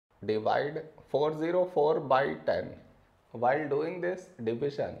divide 404 by 10. While doing this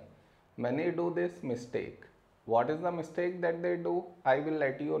division, many do this mistake. What is the mistake that they do? I will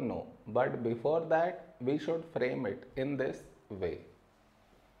let you know. But before that, we should frame it in this way.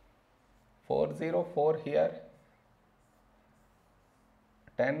 404 here,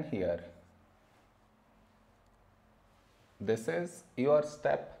 10 here. This is your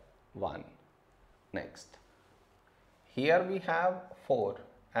step 1. Next, here we have 4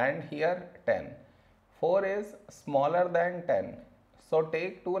 and here 10. 4 is smaller than 10. So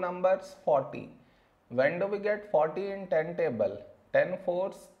take two numbers 40. When do we get 40 in 10 table? 10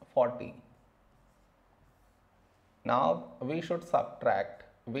 fours 40. Now we should subtract.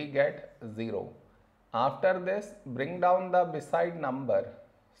 We get 0. After this, bring down the beside number.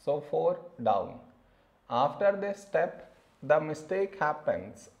 So 4 down. After this step, the mistake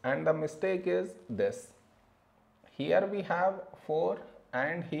happens, and the mistake is this. Here we have 4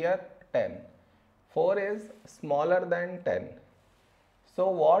 and here 10. 4 is smaller than 10. So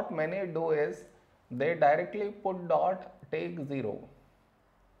what many do is they directly put dot, take 0,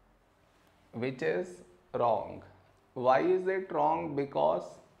 which is wrong. Why is it wrong? Because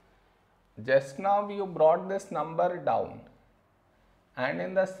just now you brought this number down, and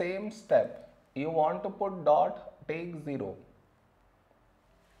in the same step you want to put dot, take 0,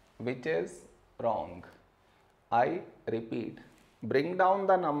 which is wrong. I repeat, bring down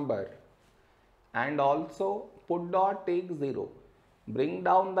the number and also put dot, take 0. Bring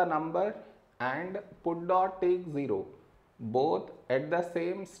down the number and put dot, take 0. Both at the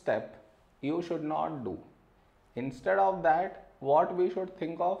same step you should not do. Instead of that, what we should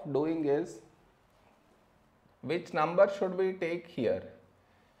think of doing is, which number should we take here?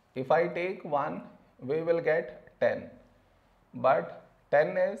 If I take 1, we will get 10. But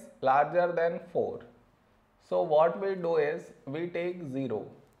 10 is larger than 4. So what we do is, we take 0.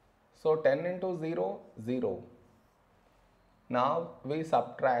 So 10 into 0, 0. Now we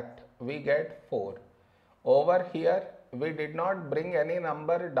subtract, we get 4. Over here, we did not bring any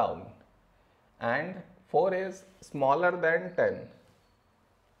number down, and 4 is smaller than 10.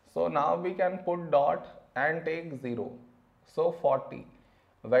 So now we can put dot and take 0. So 40.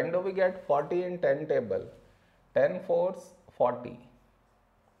 When do we get 40 in 10 table? 10 fours 40.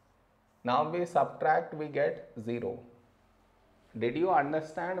 Now we subtract, we get 0. Did you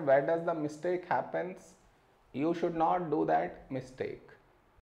understand where does the mistake happens? You should not do that mistake.